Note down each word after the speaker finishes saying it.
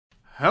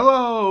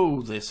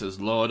Hello, this is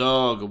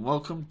LordUg, and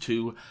welcome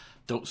to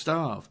Don't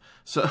Starve.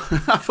 So,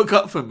 I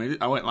forgot for a minute,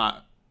 I went like,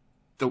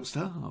 Don't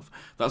Starve.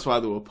 That's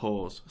why there were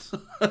pause.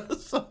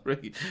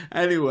 Sorry.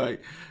 Anyway,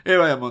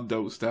 here I am on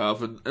Don't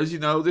Starve, and as you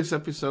know, this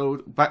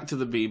episode, back to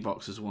the bee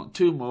boxes. We want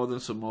two more,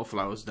 then some more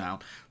flowers down.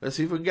 Let's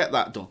see if we can get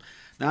that done.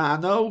 Now, I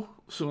know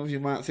some of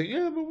you might think,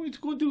 yeah, but we need to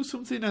go and do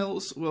something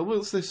else. Well,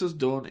 once this is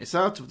done, it's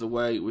out of the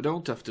way. We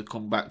don't have to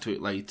come back to it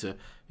later.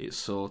 It's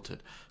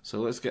sorted.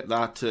 So let's get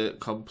that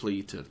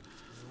completed.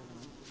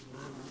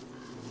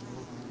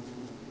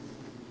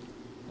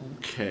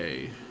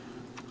 Okay.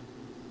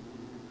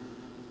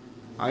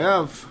 I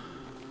have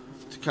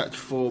to catch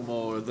 4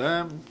 more of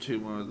them, 2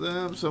 more of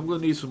them, so I'm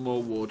going to need some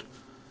more wood.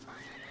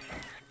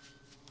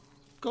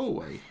 Go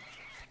away.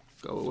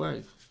 Go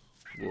away.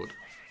 Wood.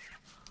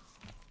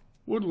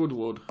 Wood, wood,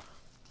 wood.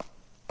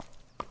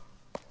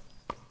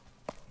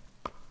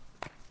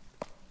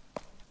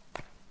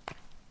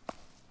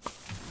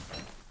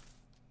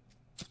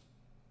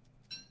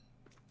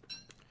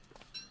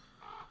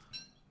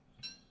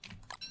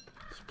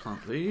 Let's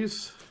plant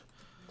these.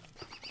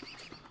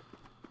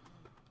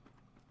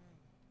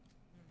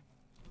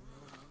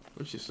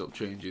 I should stop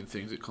changing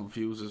things, it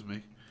confuses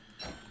me.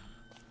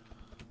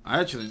 I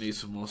actually need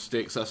some more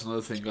sticks, that's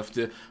another thing.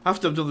 After I've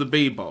done the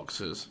bee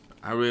boxes,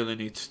 I really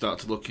need to start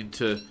to look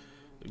into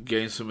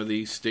getting some of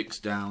these sticks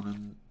down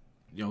and,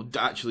 you know,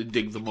 actually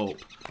dig them up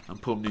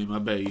and put them in my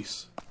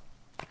base.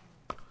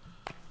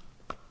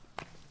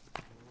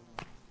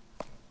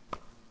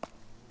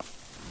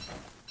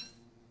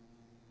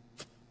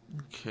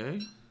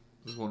 Okay,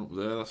 there's one up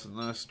there, that's a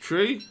nice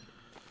tree.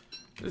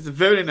 It's a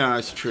very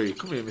nice tree.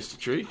 Come here, Mr.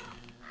 Tree.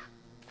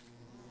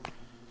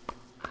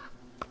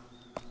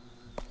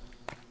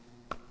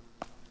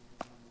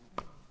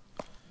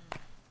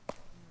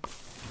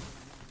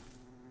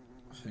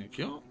 Thank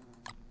you.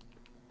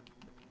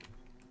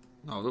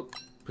 No, look,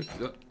 pick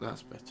it up.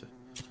 That's better.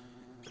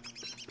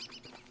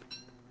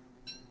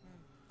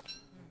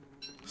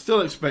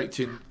 Still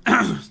expecting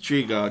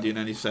Tree Guardian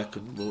any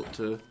second,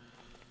 but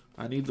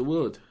I need the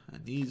wood. I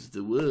need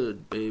the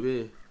wood,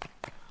 baby.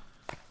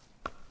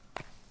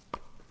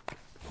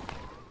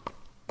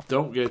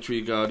 Don't get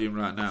Tree Guardian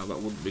right now. That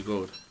wouldn't be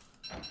good.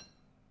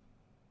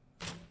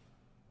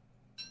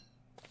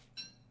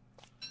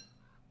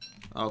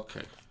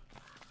 Okay.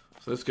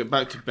 So let's get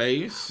back to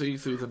base, see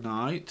through the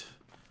night.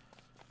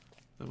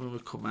 Then when we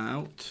come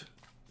out,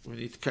 we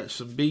need to catch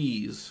some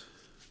bees.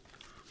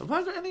 Have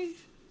I got any?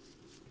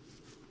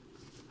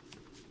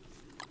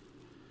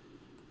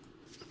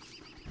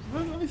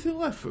 Have I got anything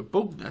left for a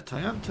bug net?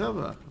 I haven't, have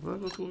I? Have I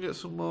got to go get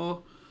some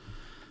more?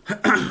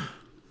 Let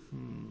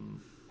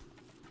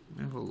me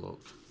have a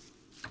look.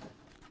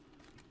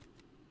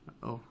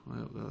 Oh,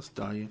 that's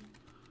dying.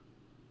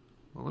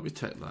 Well, let me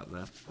take that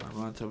then. I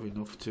might have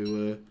enough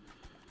to...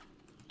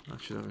 I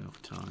should have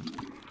enough time.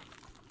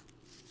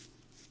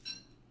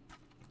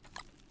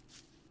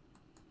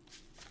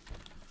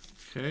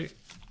 Okay.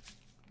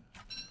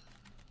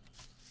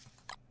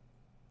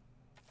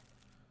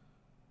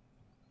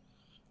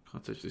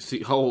 Can't actually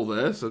see a hole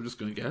there, so I'm just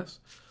going to guess.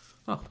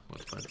 Oh,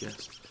 that's a bad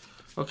guess.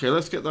 Okay,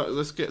 let's get that.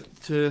 Let's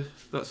get to.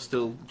 That's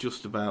still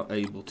just about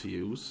able to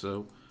use,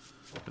 so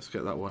let's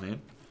get that one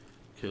in.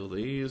 Kill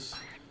these.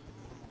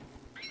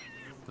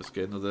 Let's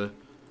get another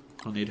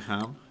honeyed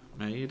ham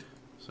made.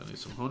 So I need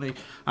some honey.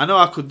 I know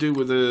I could do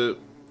with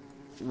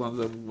one of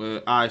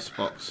them ice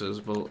boxes,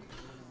 but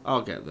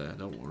I'll get there,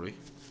 don't worry.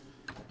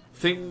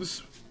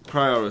 Things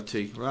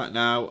priority. Right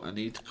now I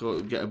need to go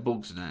and get a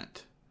bug's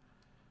net.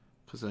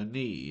 Because I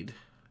need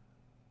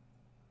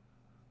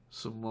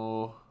some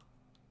more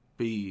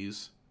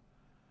bees.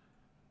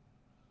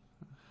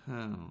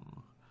 Oh.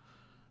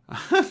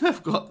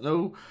 I've got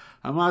no...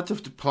 I might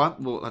have to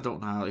plant, but I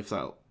don't know if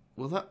that...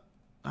 Well, that...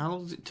 How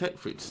long does it take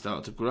for it to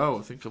start to grow?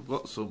 I think I've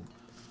got some...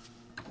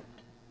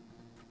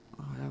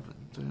 I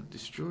haven't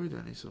destroyed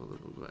any, so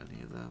I've got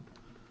any of them.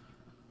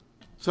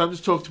 So I'm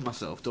just talking to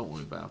myself. Don't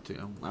worry about it.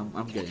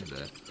 I'm getting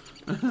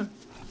there.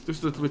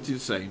 Just a little bit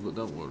insane, but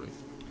don't worry.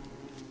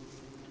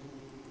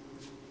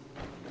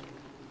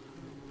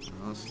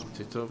 No, that's not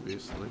it,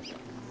 obviously.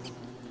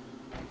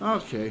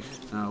 Okay,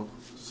 now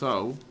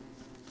so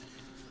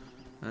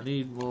I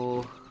need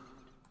more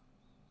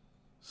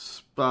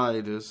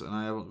spiders, and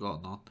I haven't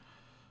got none.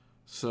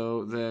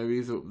 So they're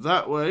either up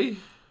that way,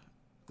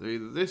 they're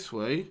either this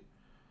way.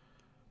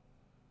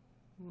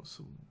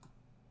 Some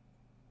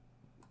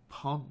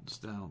ponds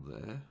down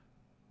there.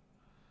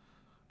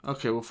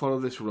 Okay, we'll follow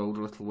this road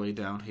a little way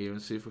down here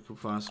and see if we can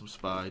find some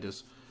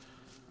spiders.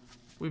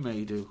 We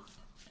may do.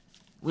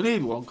 We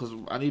need one because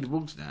I need a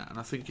bug's net, and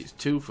I think it's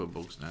 2 for a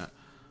bug's net.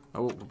 I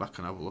won't go back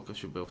and have a look. I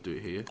should be able to do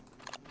it here.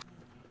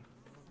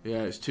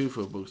 Yeah, it's 2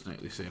 for a bug's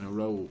net. They say in a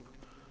row.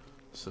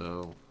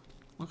 So,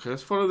 okay,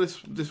 let's follow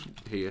this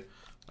here,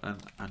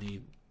 and I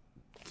need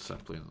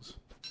saplings.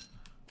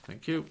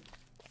 Thank you.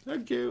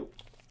 Thank you.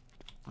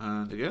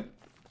 And again.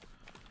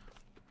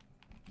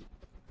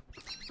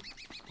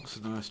 Lots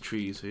of nice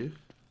trees here.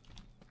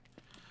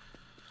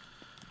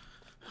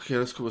 Okay,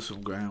 let's cover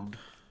some ground.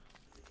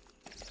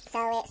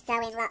 so it's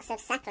throwing lots of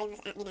saplings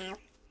at me now.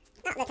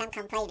 Not that I'm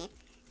complaining,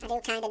 I do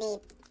kind of need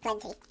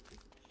plenty.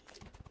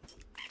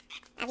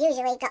 I've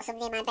usually got some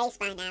near my base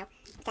by now,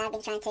 but I've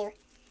been trying to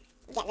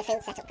get the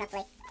food set up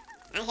properly.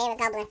 I hear a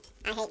gobbler.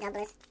 I hate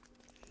gobblers.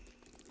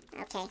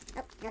 Okay.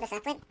 Oh, another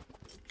sapling.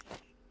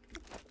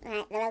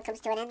 Right, the road comes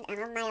to an end. I'm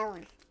on my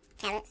own.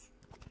 Carrots.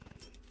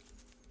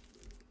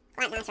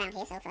 Quite nice round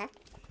here so far.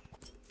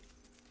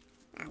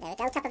 Oh, there we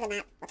go. Top of the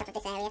map. Or top of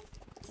this area.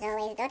 Which is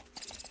always good.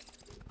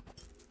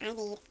 I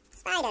need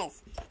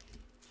spiders.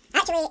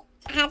 Actually,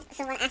 I had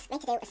someone ask me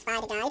to do a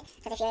spider guide.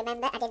 Because if you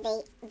remember, I did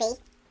the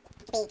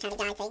bee kind of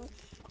guide thing.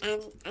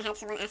 And I had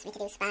someone ask me to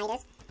do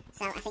spiders.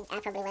 So I think I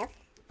probably will.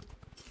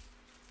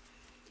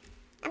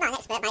 I'm not an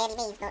expert by any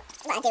means, but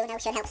what I do know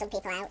should help some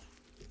people out.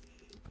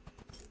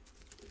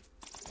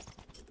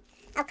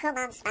 Oh, come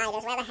on,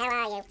 spiders. Where the hell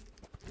are you?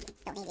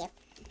 Don't need you.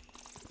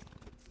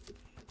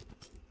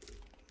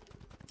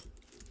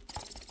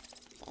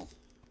 Okay.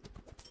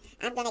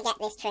 I'm gonna get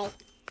this tree.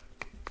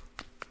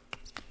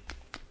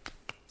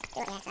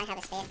 Oh, yes, I have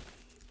a spear.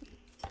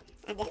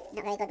 And a not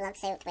very good log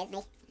suit with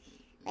me.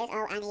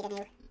 Oh, I need a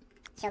new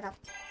shovel.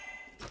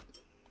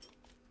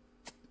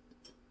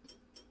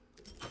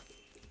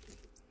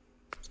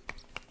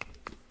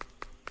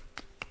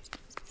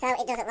 So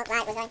it doesn't look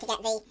like we're going to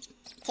get the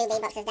 2 bee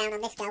boxes down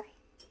on this go.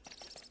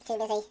 Too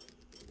busy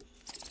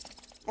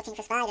looking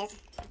for spiders.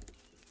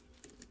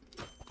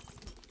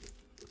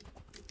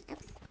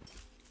 Oops.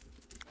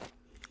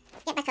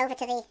 Let's get back over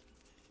to the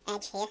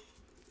edge here.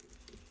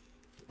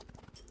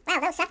 Wow,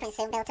 those saplings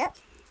soon built up.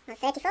 I'm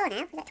 34 now.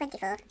 Is that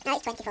 24? No,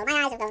 it's 24. My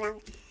eyes have gone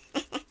wrong.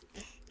 It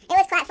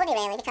was quite funny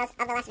really, because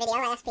on the last video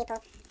I asked people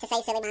to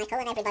say Silly Michael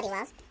and everybody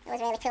was. It was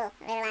really cool.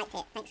 I really liked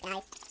it. Thanks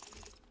guys.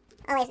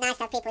 Always nice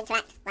to have people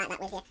interact like that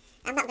with you.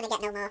 I'm not going to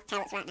get no more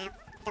carrots right now.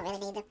 Don't really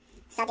need them.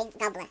 Sodding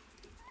gobbler.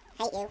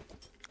 Hate you.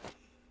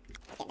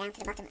 Let's get down to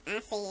the bottom. I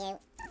see you.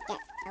 Get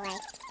away.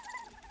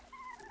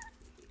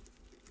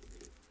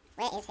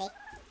 Where is he?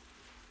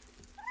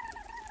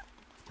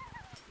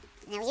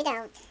 No, you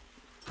don't.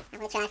 I'm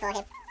going to try for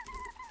him.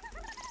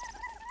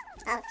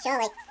 Oh,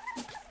 surely.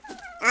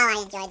 Oh,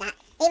 I enjoyed that.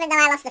 Even though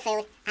I lost the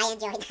food, I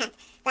enjoyed that.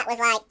 That was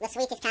like the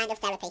sweetest kind of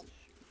therapy.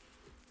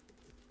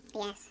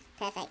 Yes,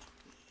 perfect.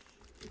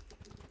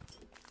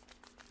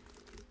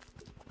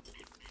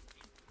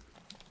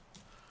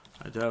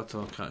 I doubt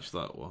I'll catch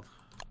that one.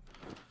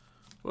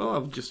 Well,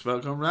 I've just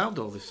about gone round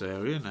all this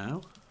area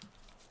now.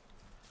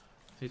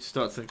 Need to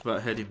start thinking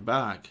about heading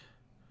back.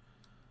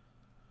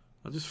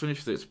 I'll just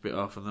finish this bit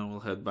off and then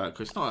we'll head back,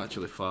 because it's not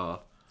actually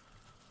far.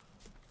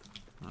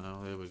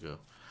 Oh, here we go.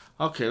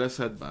 Okay, let's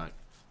head back.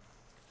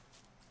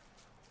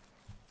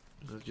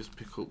 I'll just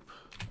pick up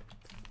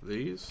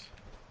these.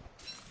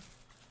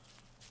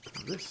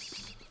 And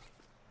this.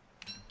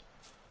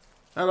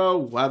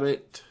 Hello,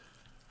 Wabbit.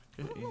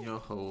 Get in your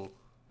hole.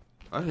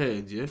 I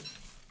heard you.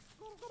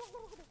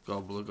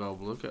 Gobbler,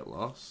 gobbler, get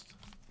lost.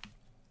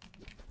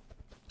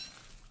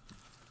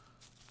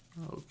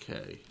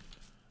 Okay.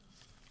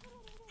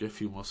 Get a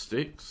few more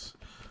sticks.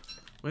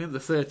 We're in the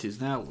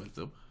 30s now with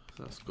them.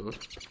 So that's good.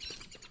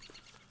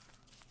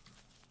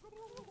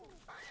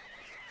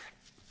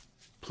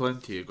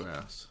 Plenty of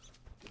grass.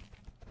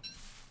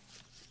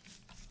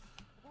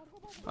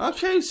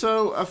 Okay,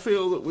 so I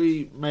feel that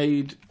we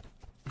made...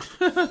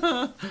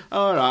 Alright,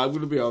 I'm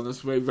going to be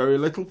honest, we made very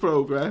little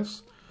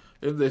progress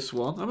in this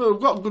one. I mean,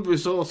 we've got good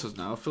resources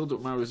now. I've filled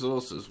up my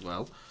resources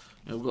well.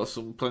 You know, we've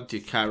got plenty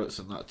of carrots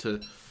and that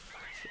to...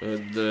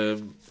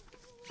 And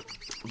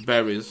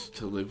berries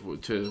to live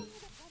with, to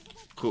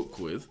cook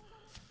with.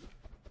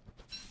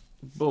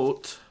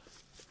 But...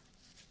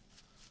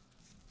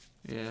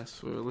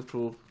 Yes, we're a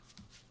little...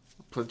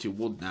 Plenty of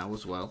wood now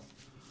as well.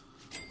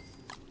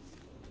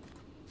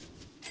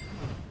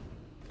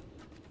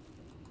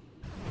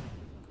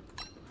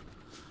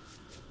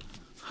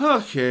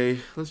 Okay,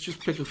 let's just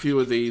pick a few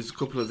of these, a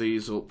couple of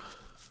these up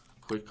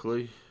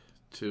quickly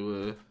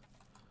to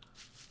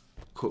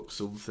cook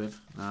something.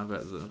 Nah, I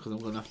better because I'm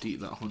going to have to eat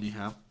that honey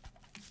ham.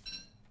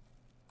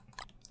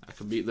 I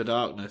can beat the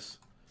darkness.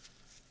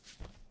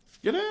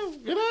 Get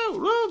out,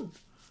 run!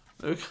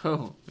 There we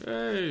go.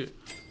 Yay!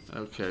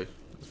 Okay,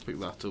 let's pick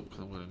that up because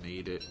I'm going to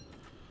need it.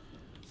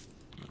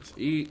 Let's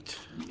eat.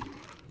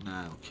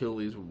 Now, kill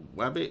these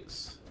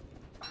wabbits.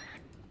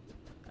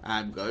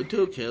 I'm going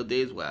to kill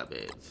these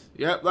wabbits.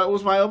 Yep, that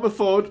was my Elmer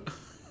Fudd.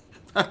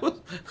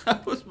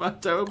 that was my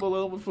terrible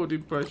Elmer Fudd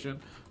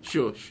impression.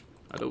 Shush,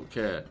 I don't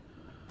care.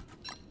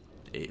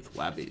 It's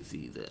wabbit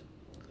season.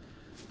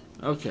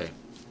 Okay.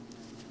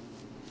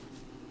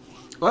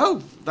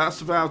 Well,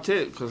 that's about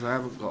it, because I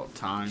haven't got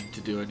time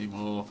to do any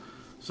more.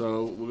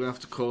 So, we're going to have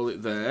to call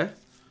it there.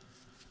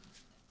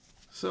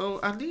 So,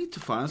 I need to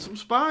find some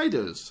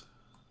spiders.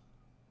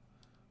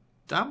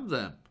 Damn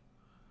them.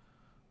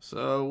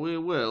 So, we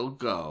will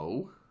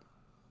go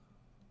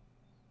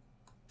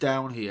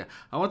down here.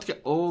 I want to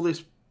get all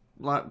this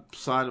like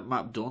side of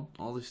map done.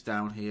 All this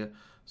down here.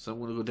 So, I'm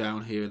going to go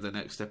down here in the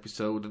next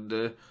episode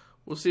and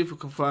we'll see if we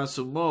can find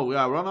some more. We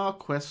are on our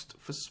quest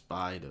for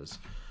spiders.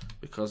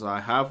 because I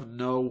have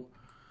no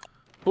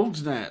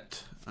bugs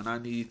net, and I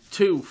need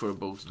 2 for a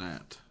bugs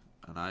net,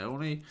 and I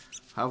only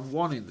have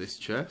 1 in this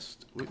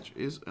chest, which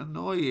is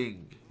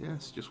annoying.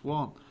 Yes, just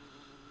 1.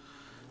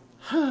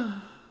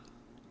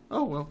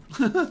 Oh well,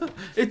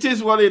 it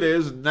is what it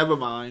is. Never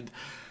mind.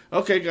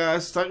 Okay,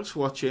 guys, thanks for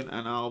watching,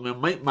 and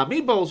my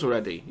meatballs are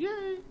ready.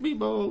 Yay,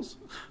 meatballs!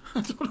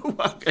 I don't know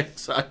why I get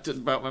excited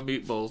about my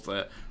meatballs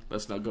there.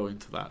 Let's not go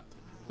into that.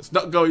 Let's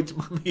not go into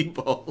my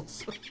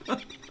meatballs.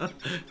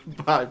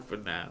 Bye for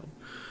now.